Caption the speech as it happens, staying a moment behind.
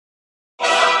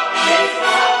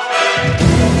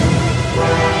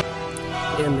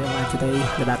today,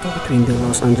 the battle between the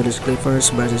Los Angeles Clippers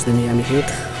versus the Miami Heat,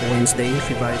 Wednesday,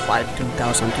 February 5,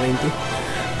 2020.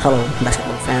 Hello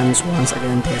basketball fans, once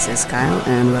again this is Kyle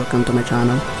and welcome to my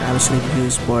channel, Kyle's Review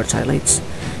Sports Highlights.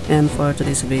 And for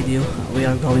today's video, we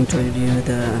are going to review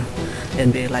the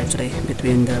NBA Live today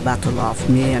between the battle of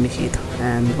Miami Heat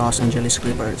and Los Angeles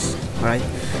Clippers. Alright,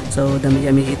 so the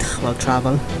Miami Heat will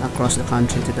travel across the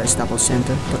country to the Staples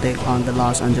Center to take on the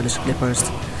Los Angeles Clippers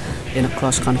in a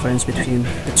cross-conference between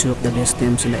the two of the best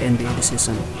teams in the NBA this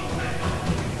season.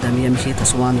 The Miami Heat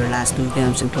has won their last two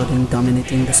games, including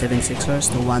dominating the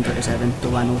 76ers to 137 to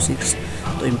 106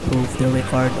 to improve their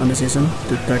record on the season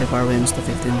to 34 wins to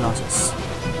 15 losses.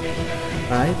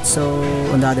 Alright, so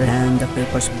on the other hand, the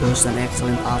Clippers boast an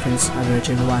excellent offense,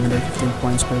 averaging 115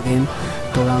 points per game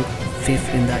to rank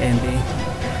 5th in the NBA,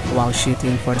 while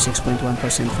shooting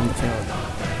 46.1% from the field.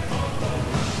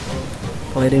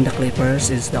 Leading the Clippers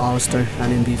is the All-Star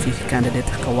and MVP candidate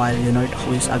Kawhi Leonard,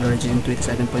 who is averaging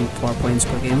 27.4 points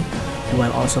per game,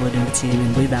 while also leading the team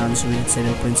in rebounds with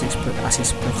 7.6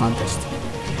 assists per contest.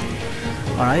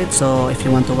 Alright, so if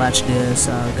you want to watch this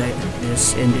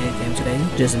NBA game today,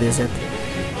 just visit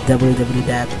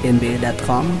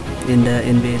www.nba.com. In the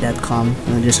nba.com,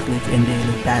 just click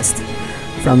NBA League Pass.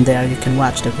 From there, you can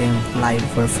watch the game live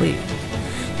for free.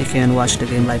 You can watch the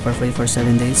game live for free for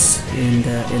 7 days in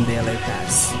the NBA Live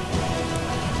Pass.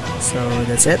 So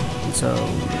that's it. So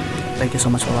thank you so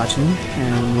much for watching,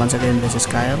 and once again this is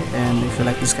Kyle, and if you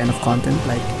like this kind of content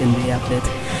like NBA update,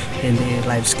 NBA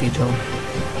live schedule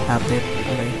update,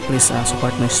 okay, please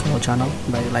support my small channel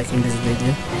by liking this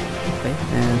video, okay,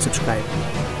 and subscribe.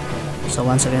 So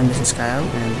once again this is Kyle,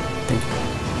 and thank you.